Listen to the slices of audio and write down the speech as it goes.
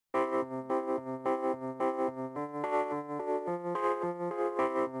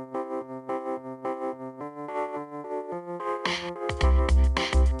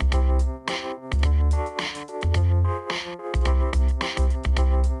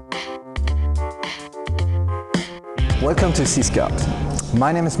Welcome to CScout.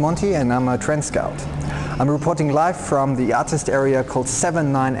 My name is Monty and I'm a trend scout. I'm reporting live from the artist area called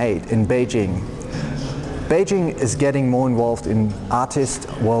 798 in Beijing. Beijing is getting more involved in artists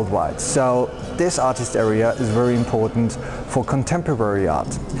worldwide, so this artist area is very important for contemporary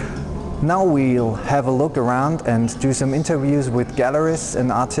art. Now we'll have a look around and do some interviews with gallerists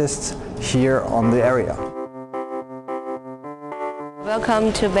and artists here on the area.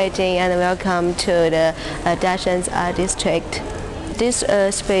 Welcome to Beijing and welcome to the Dachshund Art District. This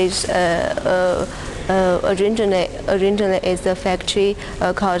space originally is a factory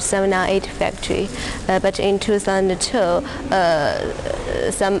called 798 Factory, but in 2002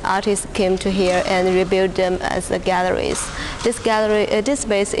 some artists came to here and rebuilt them as galleries. This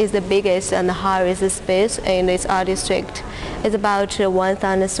space is the biggest and highest space in this art district. It's about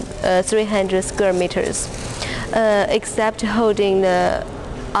 1,300 square meters. Except holding the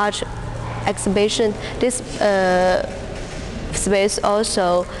art exhibition, this space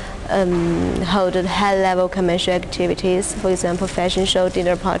also holds high-level commercial activities, for example, fashion show,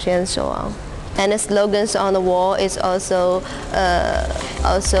 dinner party, and so on. And the slogans on the wall is also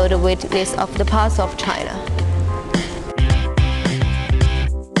the witness of the past of China.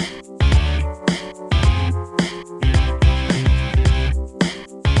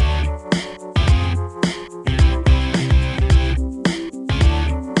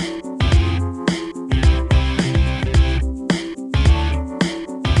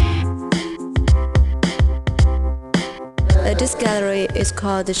 This gallery is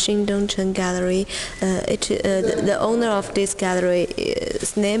called the Chen Gallery. The owner of this gallery,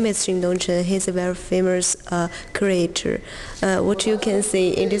 his name is Chen. He's a very famous creator. What you can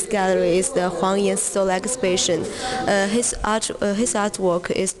see in this gallery is the Huang Yan's solar exhibition. His artwork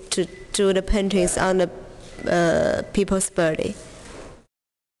is to do the paintings on the people's body.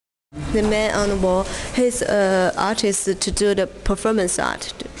 The man on the wall, his art is to do the performance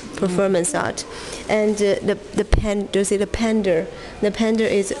art, and the pen. Do you see the panda? The panda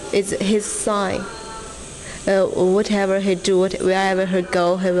is his sign. Whatever he do, wherever he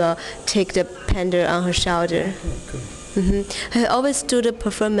go, he will take the panda on her shoulder. He always do the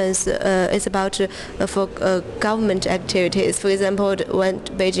performance. It's about for government activities. For example, when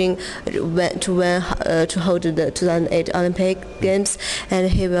Beijing went to hold the 2008 Olympic Games, and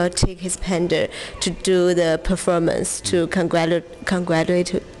he will take his panda to do the performance to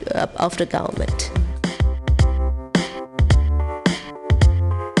congratulate of the government.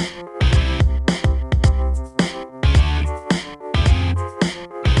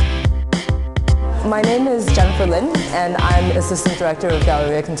 My name is Jennifer Lin, and I'm Assistant Director of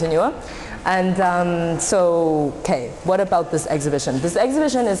Galleria Continua. And what about this exhibition? This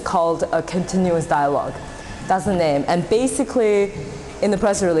exhibition is called A Continuous Dialogue. That's the name. And basically, in the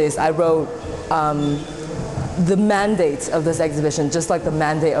press release, I wrote the mandate of this exhibition, just like the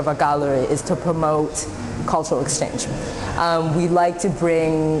mandate of our gallery, is to promote cultural exchange. We like to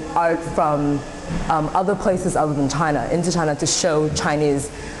bring art from other places other than China into China to show Chinese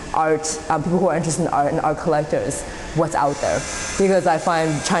art, people who are interested in art and art collectors, what's out there. Because I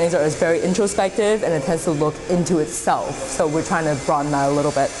find Chinese art is very introspective and it tends to look into itself. So we're trying to broaden that a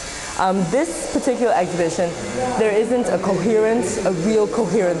little bit. This particular exhibition, there isn't a real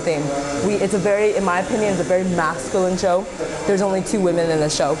coherent theme. It's a very, in my opinion, it's a very masculine show. There's only 2 women in the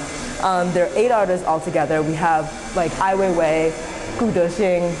show. There are 8 artists altogether. We have like Ai Weiwei, Gu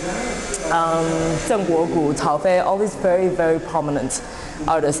Dexing, Zheng Guogu, Cao Fei, all these very, very prominent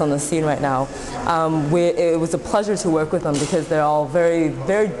artists on the scene right now. It was a pleasure to work with them because they're all very,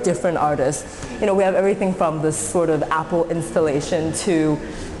 very different artists. You know, we have everything from this sort of Apple installation to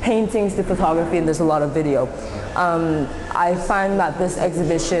paintings to photography, and there's a lot of video. I find that this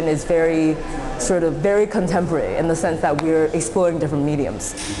exhibition is very contemporary in the sense that we're exploring different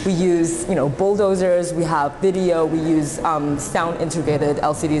mediums. We use, bulldozers, we have video, we use sound integrated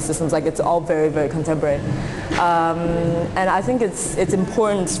LCD systems. Like, it's all very, very contemporary. And I think it's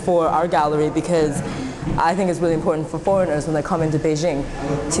important for our gallery because I think it's really important for foreigners when they come into Beijing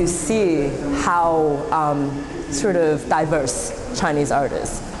to see how sort of diverse Chinese art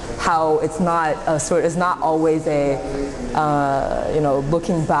is. How it's not always a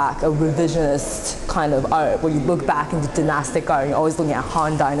looking back, a revisionist kind of art where you look back into dynastic art and you're always looking at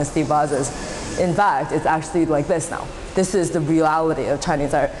Han Dynasty vases. In fact, it's actually like this now. This is the reality of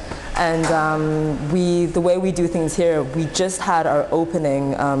Chinese art. And the way we do things here, we just had our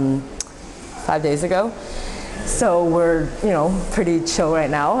opening 5 days ago. So we're, pretty chill right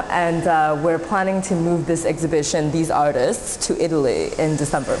now, and we're planning to move this exhibition, these artists, to Italy in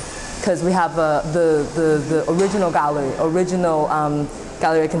December, because we have the original gallery,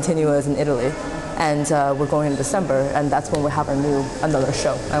 Galleria Continua is in Italy, And we're going in December, and that's when we have another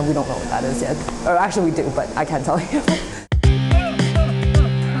show, and we don't know what that is yet. Or actually we do, but I can't tell you.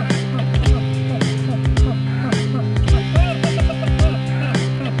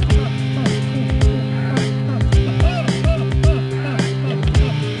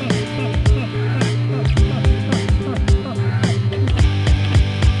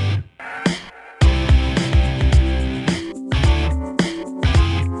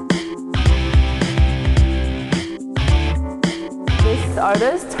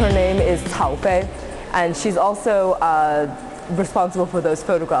 Artist, her name is Cao Fei, and she's also responsible for those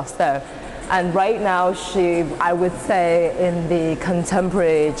photographs there. And right now I would say in the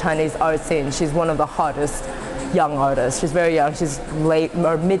contemporary Chinese art scene, she's one of the hottest young artists. She's very young, she's late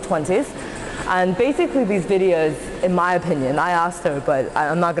or mid-20s. And basically these videos, in my opinion, I asked her, but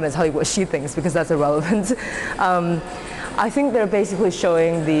I'm not going to tell you what she thinks because that's irrelevant. I think they're basically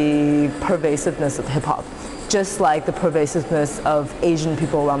showing the pervasiveness of hip-hop, just like the pervasiveness of Asian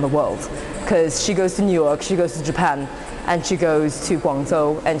people around the world. Because she goes to New York, she goes to Japan, and she goes to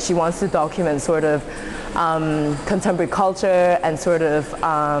Guangzhou, and she wants to document sort of contemporary culture and sort of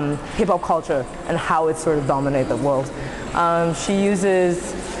hip-hop culture and how it sort of dominates the world. She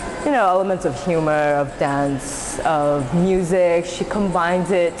uses, you know, elements of humor, of dance, of music. She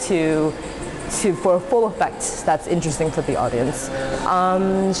combines it for a full effect that's interesting for the audience.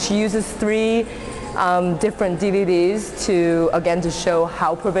 She uses 3 different DVDs to show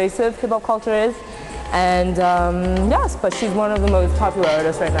how pervasive hip-hop culture is. And yes, but she's one of the most popular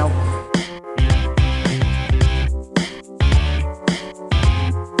artists right now.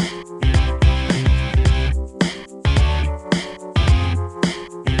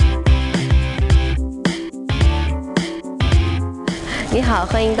 你好，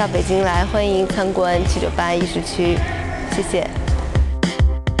欢迎到北京来，欢迎参观798艺术区，谢谢。